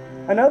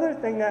 Another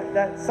thing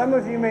that some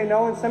of you may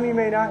know and some of you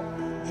may not,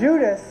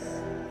 Judas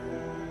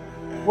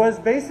was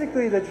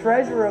basically the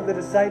treasurer of the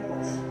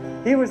disciples.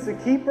 He was the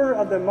keeper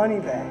of the money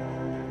bag.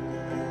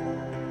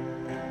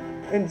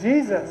 And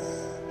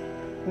Jesus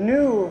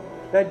knew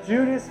that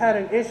Judas had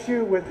an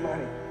issue with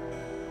money.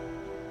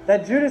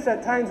 That Judas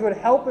at times would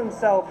help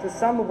himself to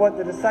some of what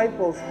the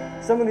disciples,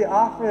 some of the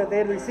offering that they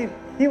had received,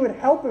 he would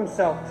help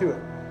himself to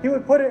it. He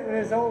would put it in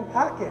his own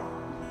pocket.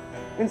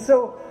 And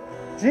so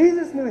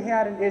Jesus knew he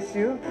had an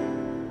issue,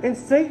 and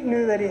Satan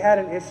knew that he had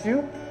an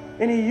issue,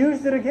 and he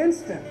used it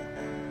against him.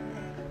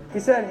 He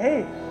said,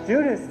 hey,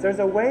 Judas, there's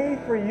a way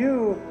for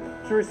you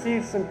to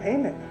receive some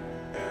payment.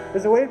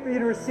 There's a way for you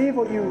to receive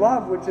what you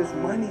love, which is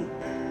money.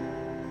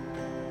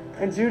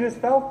 And Judas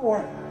fell for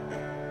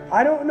it.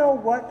 I don't know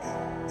what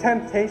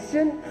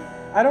temptation,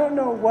 I don't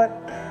know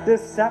what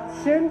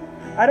deception,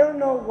 I don't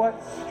know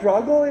what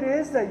struggle it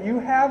is that you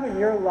have in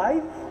your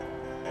life.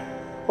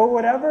 But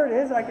whatever it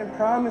is, I can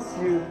promise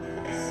you,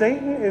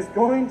 Satan is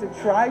going to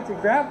try to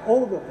grab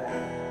hold of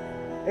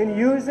that and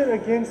use it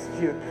against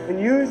you and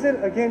use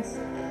it against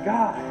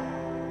God.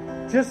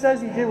 Just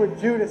as he did with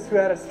Judas, who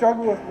had a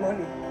struggle with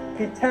money.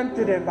 He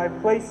tempted him by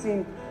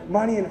placing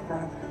money in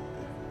front of him.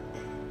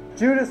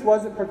 Judas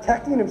wasn't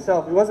protecting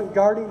himself. He wasn't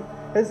guarding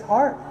his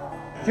heart.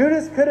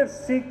 Judas could have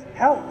sought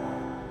help.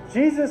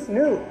 Jesus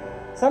knew.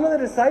 Some of the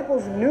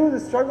disciples knew the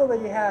struggle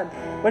that he had,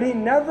 but he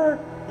never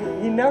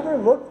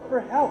looked for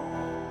help.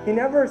 He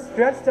never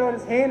stretched out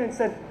his hand and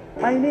said,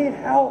 I need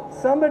help.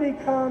 Somebody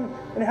come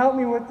and help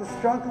me with the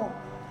struggle.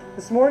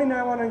 This morning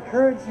I want to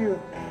encourage you,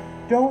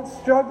 don't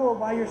struggle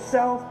by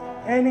yourself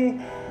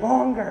any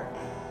longer.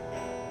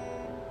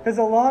 Because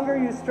the longer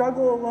you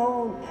struggle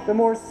alone, the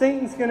more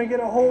Satan's going to get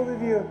a hold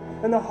of you.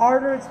 And the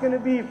harder it's going to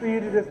be for you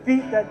to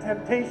defeat that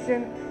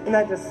temptation and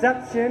that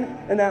deception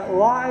and that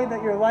lie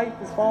that your life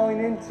is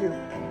falling into.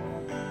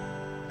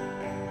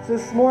 So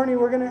this morning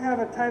we're going to have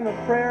a time of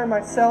prayer.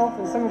 Myself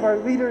and some of our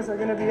leaders are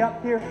going to be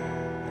up here.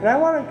 And I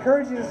want to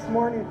encourage you this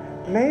morning,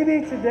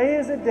 maybe today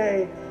is a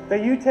day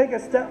that you take a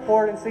step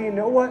forward and say, you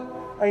know what?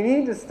 I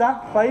need to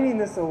stop fighting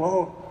this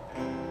alone.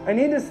 I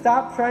need to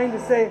stop trying to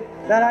say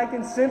that I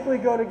can simply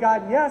go to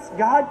God. Yes,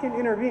 God can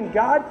intervene.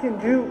 God can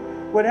do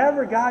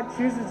whatever God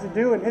chooses to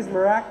do in His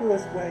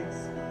miraculous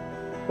ways.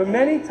 But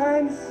many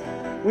times,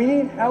 we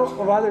need help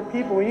of other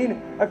people. We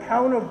need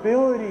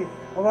accountability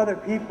of other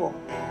people.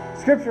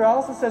 Scripture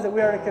also says that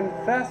we are to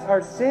confess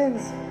our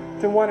sins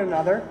to one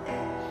another.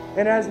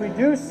 And as we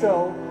do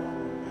so,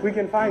 we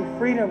can find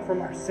freedom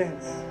from our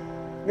sins.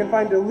 We can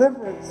find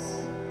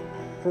deliverance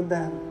from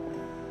them.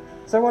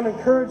 So I want to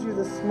encourage you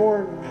this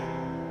morning.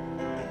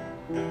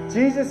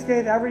 Jesus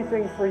gave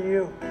everything for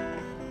you.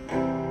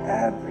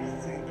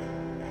 Everything.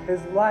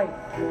 His life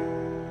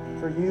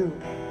for you.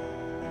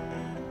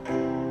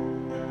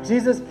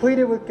 Jesus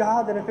pleaded with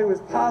God that if it was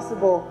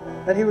possible,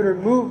 that He would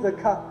remove the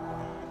cup.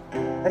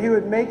 That He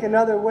would make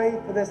another way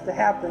for this to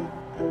happen.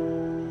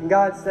 And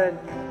God said,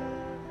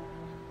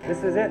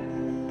 this is it.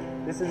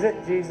 This is it,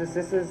 Jesus.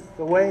 This is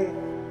the way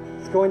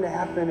it's going to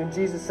happen. And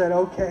Jesus said,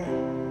 okay.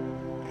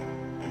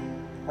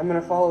 I'm going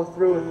to follow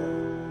through with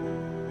it.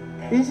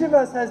 Each of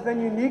us has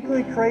been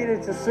uniquely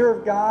created to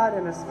serve God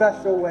in a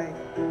special way.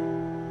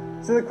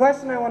 So the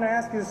question I want to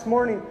ask you this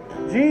morning,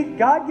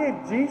 God gave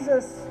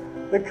Jesus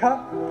the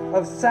cup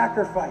of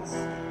sacrifice,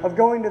 of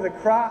going to the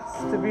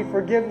cross to be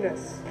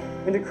forgiveness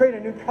and to create a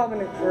new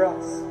covenant for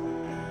us.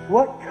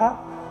 What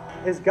cup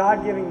is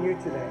God giving you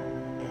today?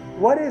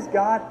 What is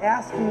God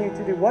asking you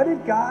to do? What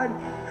did God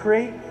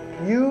create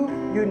you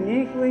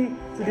uniquely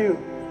to do?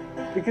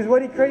 Because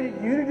what He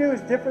created you to do is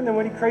different than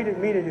what He created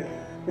me to do.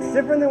 It's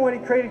different than what He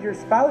created your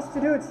spouse to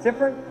do. It's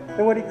different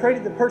than what He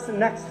created the person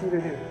next to you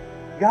to do.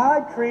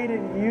 God created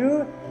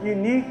you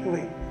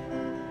uniquely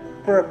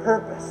for a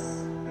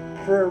purpose,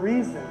 for a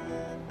reason.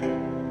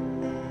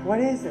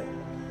 What is it?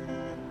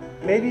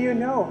 Maybe you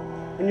know,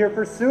 and you're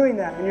pursuing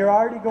that, and you're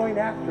already going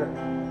after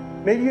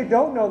it. Maybe you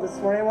don't know this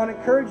morning. I want to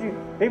encourage you.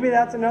 Maybe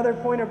that's another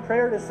point of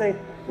prayer to say,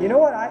 you know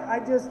what,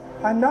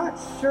 I'm not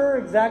sure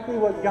exactly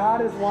what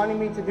God is wanting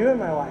me to do in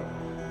my life.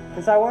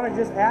 And so I want to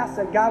just ask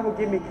that God would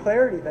give me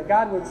clarity, that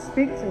God would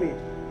speak to me,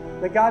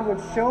 that God would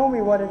show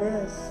me what it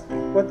is,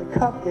 what the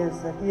cup is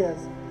that He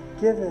has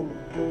given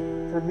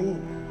for me.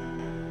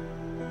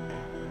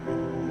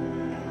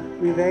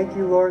 We thank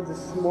You, Lord,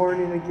 this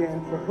morning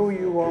again for who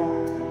You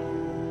are.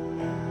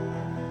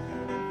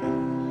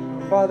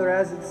 Father,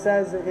 as it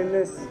says in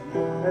this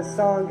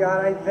song,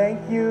 God, I thank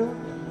You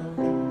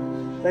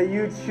that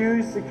You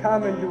choose to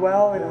come and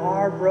dwell in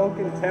our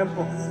broken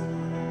temples,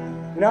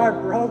 in our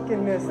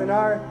brokenness, in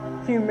our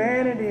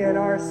humanity, and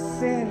our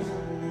sin.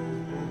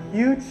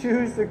 You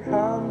choose to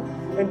come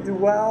and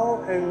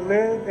dwell and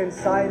live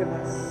inside of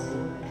us.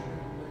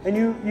 And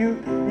you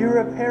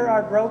repair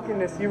our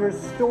brokenness. You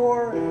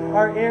restore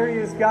our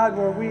areas, God,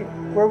 where we've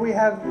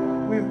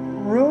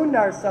ruined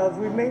ourselves.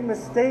 We've made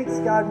mistakes,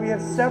 God. We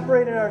have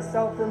separated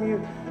ourselves from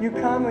You. You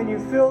come and You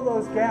fill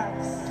those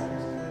gaps.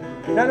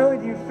 Not only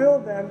do You fill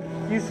them,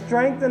 You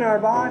strengthen our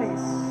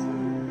bodies.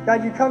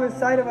 God, You come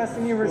inside of us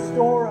and You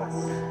restore us.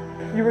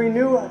 You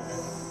renew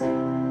us.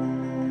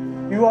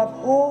 You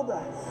uphold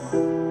us.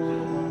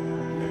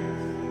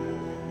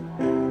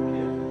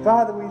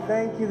 Father, we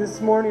thank You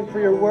this morning for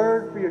Your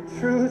word, for Your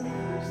truth.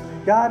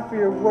 God, for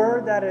Your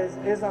word that is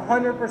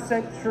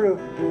 100% true.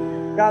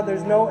 God,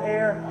 there's no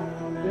error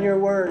in Your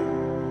word.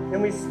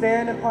 And we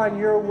stand upon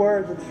Your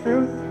word, the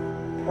truth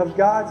of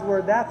God's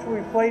word. That's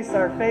where we place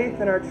our faith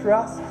and our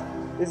trust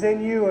is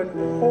in You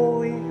and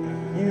wholly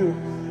You.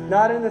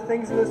 Not in the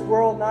things of this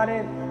world, not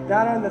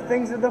on the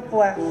things of the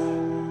flesh,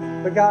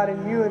 but God,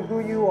 in You and who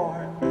You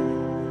are.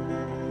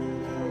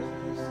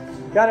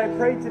 God, I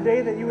pray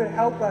today that You would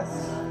help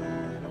us.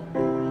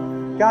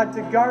 God,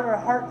 to guard our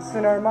hearts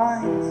and our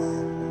minds.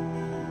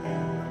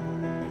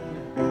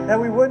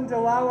 That we wouldn't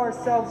allow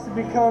ourselves to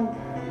become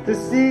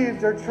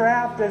deceived or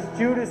trapped as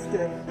Judas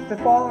did, to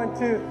fall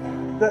into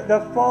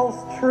the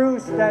false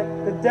truths that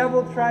the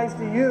devil tries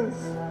to use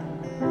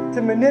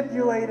to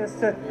manipulate us,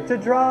 to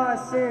draw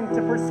us in,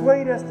 to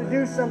persuade us to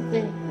do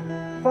something.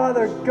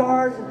 Father,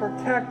 guard and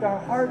protect our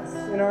hearts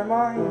and our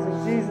minds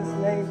in Jesus'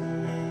 name.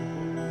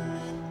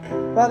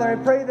 Father, I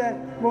pray that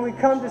when we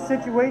come to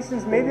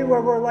situations maybe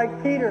where we're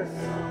like Peter,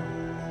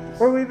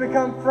 where we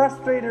become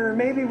frustrated or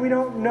maybe we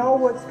don't know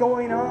what's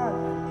going on,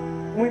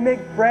 and we make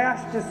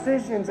rash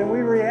decisions and we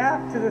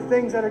react to the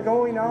things that are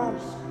going on.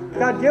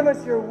 God, give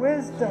us your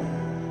wisdom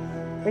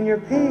and your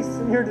peace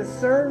and your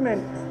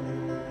discernment.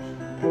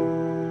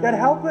 God,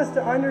 help us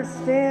to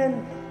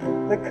understand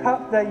the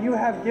cup that you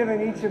have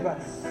given each of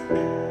us.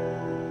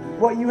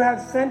 What you have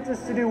sent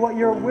us to do, what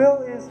your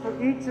will is for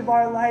each of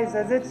our lives,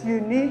 as it's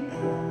unique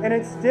and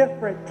it's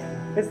different.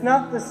 It's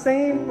not the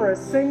same for a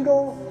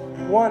single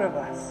one of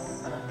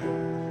us.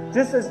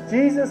 Just as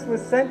Jesus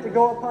was sent to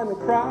go upon the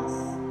cross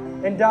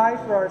and die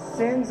for our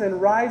sins and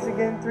rise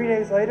again 3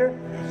 days later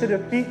to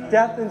defeat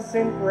death and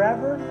sin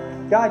forever,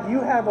 God,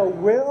 you have a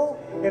will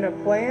and a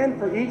plan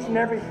for each and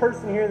every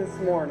person here this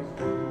morning.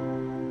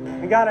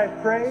 And God, I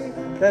pray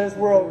that as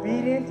we're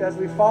obedient, as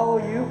we follow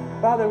you,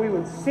 Father, we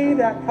would see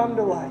that come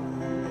to life.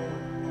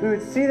 We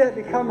would see that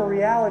become a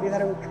reality, that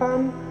it would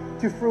come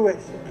to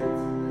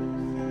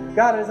fruition.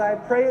 God, as I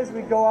pray as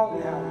we go out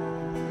now,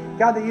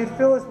 God, that you'd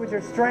fill us with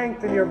your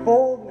strength and your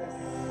boldness.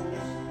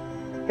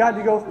 God,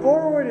 to go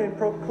forward and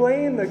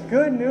proclaim the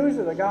good news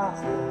of the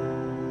gospel.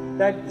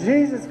 That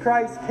Jesus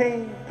Christ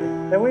came,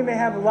 that we may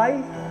have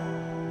life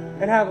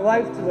and have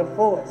life to the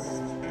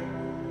fullest.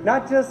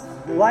 Not just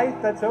life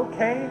that's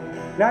okay,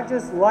 not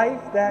just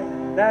life that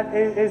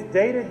is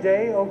day to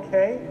day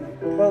okay,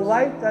 but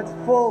life that's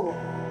full,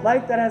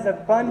 life that has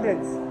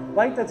abundance,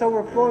 life that's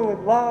overflowing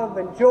with love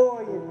and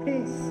joy and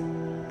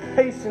peace,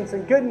 patience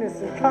and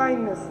goodness and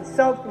kindness and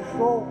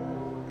self-control.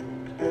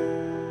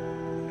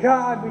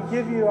 God, we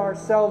give you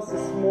ourselves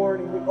this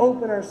morning. We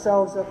open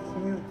ourselves up to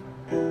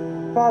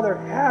you. Father,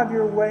 have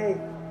your way.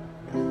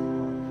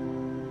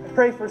 I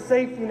pray for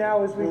safety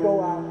now as we go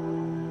out.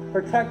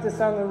 Protect us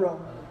on the road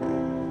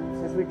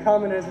as we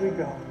come and as we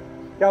go.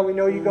 God, we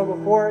know you go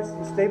before us.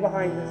 You stay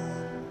behind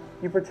us.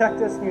 You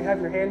protect us and you have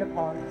your hand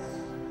upon us.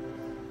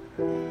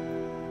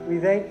 We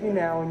thank you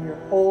now in your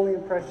holy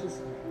and precious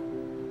name.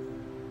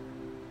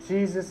 In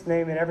Jesus'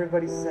 name, and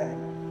everybody said,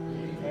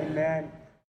 Amen.